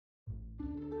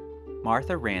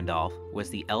Martha Randolph was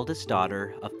the eldest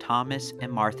daughter of Thomas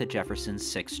and Martha Jefferson's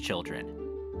 6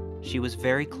 children. She was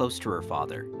very close to her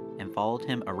father and followed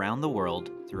him around the world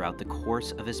throughout the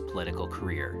course of his political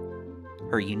career.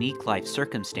 Her unique life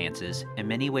circumstances in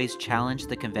many ways challenged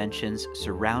the conventions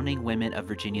surrounding women of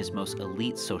Virginia's most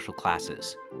elite social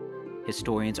classes.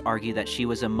 Historians argue that she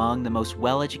was among the most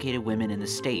well-educated women in the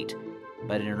state,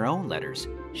 but in her own letters,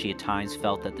 she at times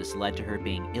felt that this led to her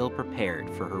being ill-prepared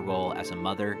for her role as a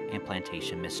mother and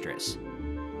plantation mistress.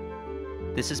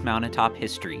 This is Mountaintop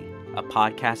History, a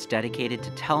podcast dedicated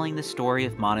to telling the story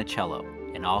of Monticello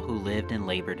and all who lived and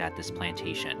labored at this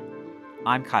plantation.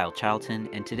 I'm Kyle Chattleton,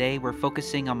 and today we're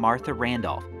focusing on Martha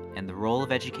Randolph and the role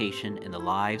of education in the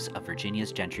lives of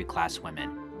Virginia's gentry class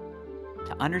women.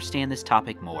 To understand this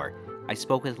topic more, I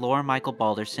spoke with Laura-Michal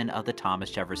Balderson of the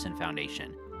Thomas Jefferson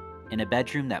Foundation, in a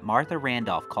bedroom that Martha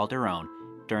Randolph called her own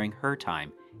during her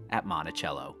time at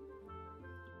Monticello.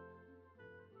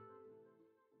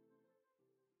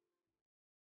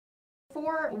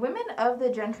 For women of the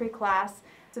gentry class,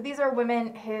 so these are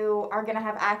women who are going to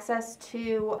have access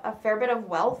to a fair bit of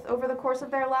wealth over the course of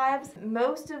their lives.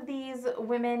 Most of these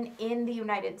women in the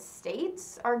United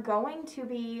States are going to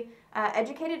be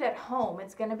educated at home.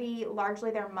 It's going to be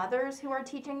largely their mothers who are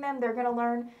teaching them. They're going to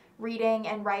learn reading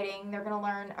and writing. They're going to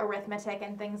learn arithmetic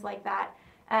and things like that.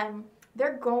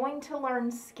 They're going to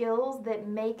learn skills that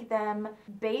make them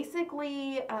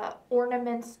basically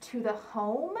ornaments to the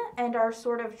home and are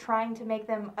sort of trying to make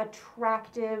them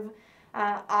attractive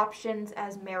options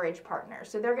as marriage partners.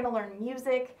 So they're going to learn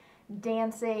music,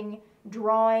 dancing,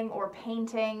 drawing, or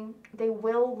painting. They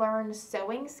will learn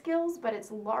sewing skills, but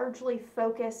it's largely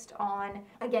focused on,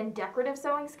 again, decorative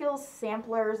sewing skills,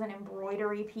 samplers and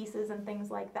embroidery pieces and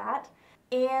things like that.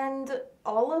 And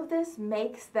all of this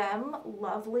makes them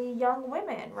lovely young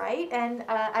women, right? And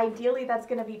ideally that's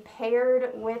going to be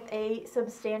paired with a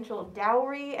substantial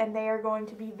dowry, and they are going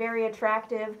to be very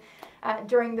attractive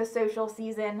during the social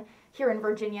season. Here in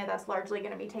Virginia, that's largely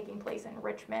going to be taking place in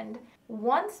Richmond.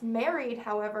 Once married,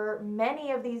 however,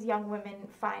 many of these young women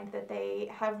find that they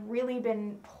have really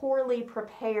been poorly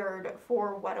prepared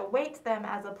for what awaits them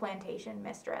as a plantation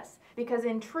mistress. Because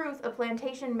in truth, a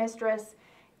plantation mistress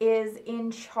is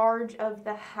in charge of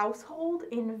the household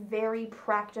in very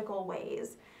practical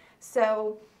ways.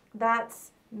 So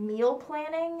that's meal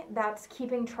planning, that's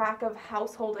keeping track of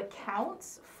household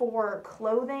accounts for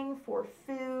clothing, for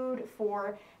food,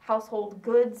 for household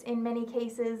goods in many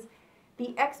cases.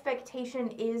 The expectation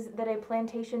is that a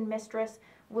plantation mistress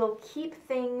will keep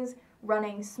things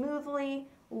running smoothly,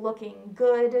 looking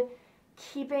good,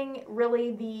 keeping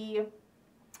really the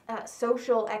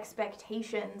social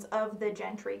expectations of the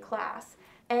gentry class.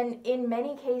 And in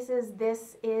many cases,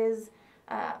 this is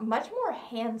much more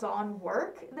hands-on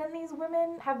work than these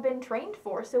women have been trained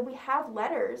for. So we have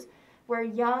letters where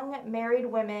young married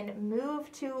women move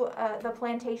to the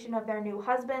plantation of their new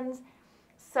husbands,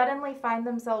 suddenly find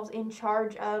themselves in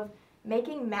charge of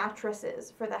making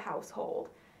mattresses for the household,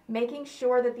 making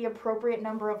sure that the appropriate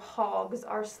number of hogs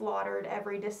are slaughtered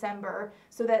every December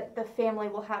so that the family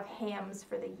will have hams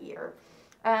for the year.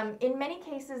 In many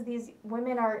cases, these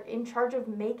women are in charge of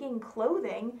making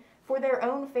clothing for their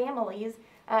own families,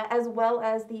 as well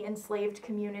as the enslaved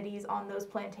communities on those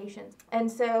plantations.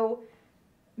 And so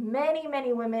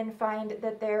many women find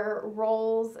that their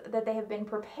roles that they have been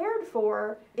prepared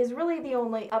for is really the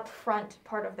only upfront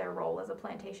part of their role as a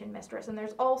plantation mistress. And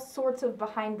there's all sorts of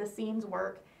behind the scenes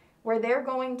work where they're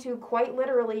going to quite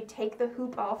literally take the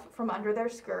hoop off from under their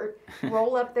skirt,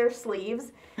 roll up their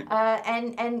sleeves,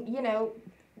 and you know,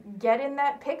 get in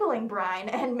that pickling brine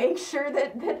and make sure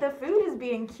that the food is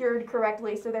being cured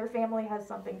correctly so their family has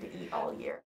something to eat all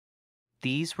year.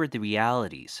 These were the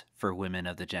realities for women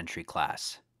of the gentry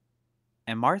class.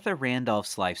 And Martha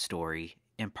Randolph's life story,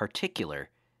 in particular,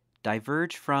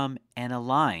 diverged from and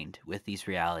aligned with these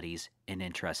realities in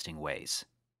interesting ways.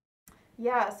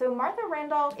 Yeah, so Martha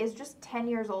Randolph is just 10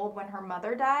 years old when her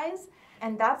mother dies,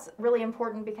 and that's really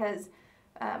important because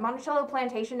Monticello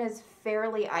Plantation is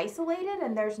fairly isolated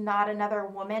and there's not another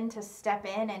woman to step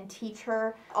in and teach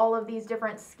her all of these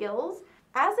different skills.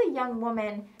 As a young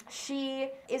woman, she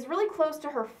is really close to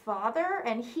her father,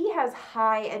 and he has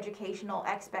high educational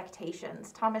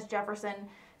expectations. Thomas Jefferson,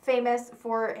 famous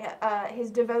for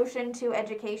his devotion to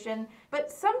education,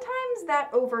 but sometimes that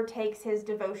overtakes his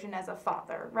devotion as a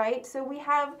father, right? So we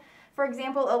have, for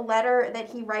example, a letter that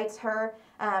he writes her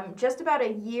just about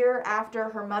a year after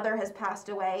her mother has passed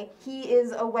away. He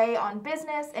is away on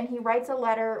business, and he writes a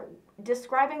letter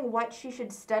describing what she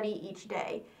should study each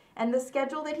day. And the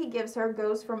schedule that he gives her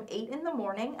goes from 8 in the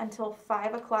morning until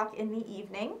 5 o'clock in the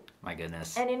evening. My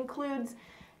goodness. And includes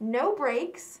no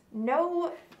breaks,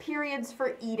 no periods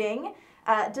for eating,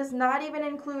 does not even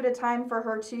include a time for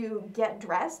her to get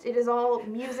dressed. It is all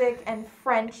music and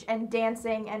French and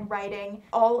dancing and writing,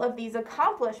 all of these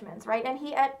accomplishments, right? And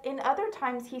in other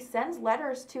times, he sends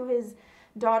letters to his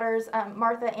daughters,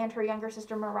 Martha and her younger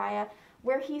sister Mariah,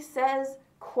 where he says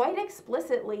quite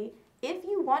explicitly, if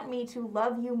you want me to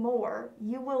love you more,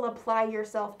 you will apply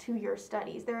yourself to your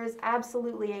studies. There is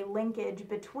absolutely a linkage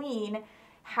between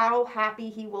how happy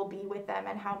he will be with them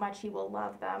and how much he will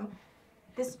love them.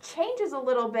 This changes a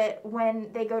little bit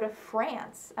when they go to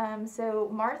France. So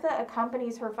Martha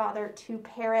accompanies her father to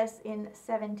Paris in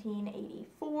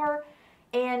 1784,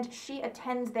 and she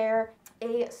attends there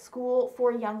a school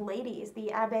for young ladies,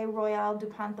 the Abbaye Royale du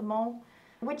Panthemont,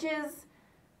 which is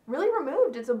really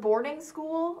removed. It's a boarding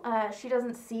school. She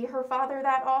doesn't see her father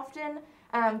that often,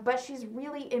 but she's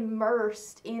really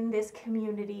immersed in this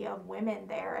community of women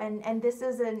there. And this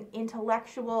is an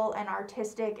intellectual and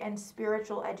artistic and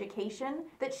spiritual education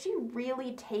that she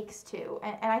really takes to.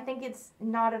 And I think it's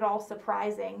not at all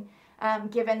surprising,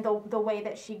 given the way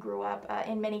that she grew up,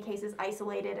 in many cases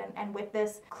isolated and with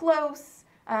this close,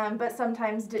 but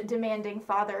sometimes demanding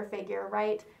father figure,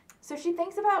 right? So she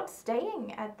thinks about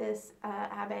staying at this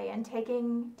abbey and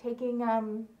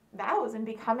taking vows and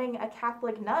becoming a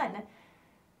Catholic nun.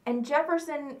 And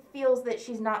Jefferson feels that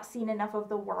she's not seen enough of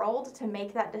the world to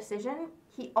make that decision.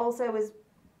 He also is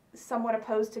somewhat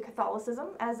opposed to Catholicism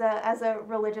as a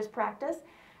religious practice.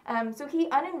 So he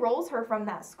unenrolls her from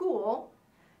that school,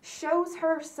 shows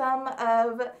her some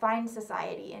of fine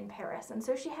society in Paris. And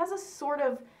so she has a sort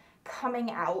of coming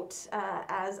out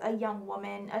as a young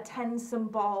woman, attends some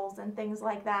balls and things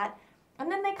like that.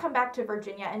 And then they come back to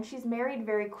Virginia, and she's married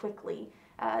very quickly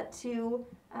to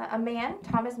a man,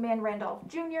 Thomas Mann Randolph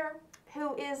Jr.,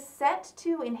 who is set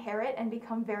to inherit and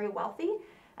become very wealthy.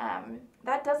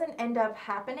 That doesn't end up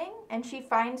happening, and she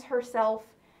finds herself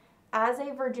as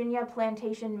a Virginia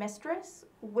plantation mistress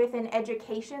with an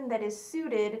education that is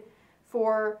suited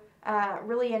for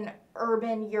really an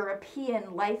urban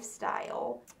European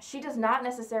lifestyle. She does not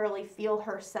necessarily feel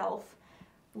herself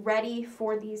ready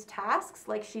for these tasks,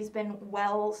 like she's been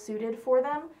well suited for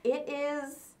them. It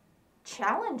is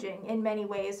challenging in many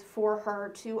ways for her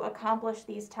to accomplish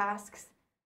these tasks.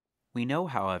 We know,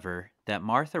 however, that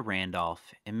Martha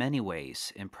Randolph in many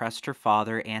ways impressed her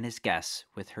father and his guests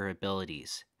with her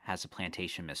abilities as a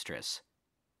plantation mistress.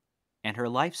 And her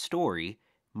life story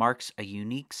marks a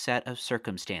unique set of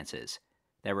circumstances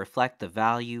that reflect the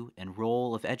value and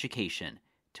role of education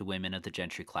to women of the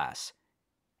gentry class,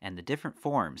 and the different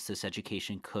forms this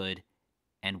education could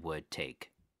and would take.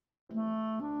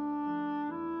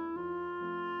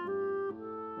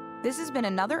 This has been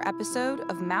another episode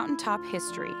of Mountaintop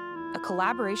History, a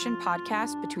collaboration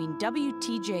podcast between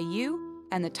WTJU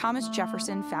and the Thomas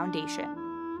Jefferson Foundation.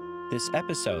 This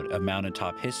episode of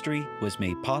Mountaintop History was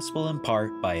made possible in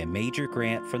part by a major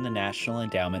grant from the National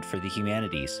Endowment for the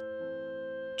Humanities.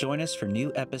 Join us for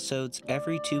new episodes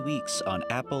every 2 weeks on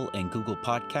Apple and Google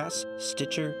Podcasts,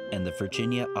 Stitcher, and the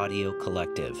Virginia Audio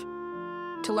Collective.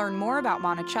 To learn more about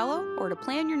Monticello or to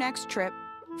plan your next trip,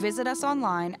 visit us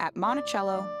online at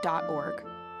monticello.org.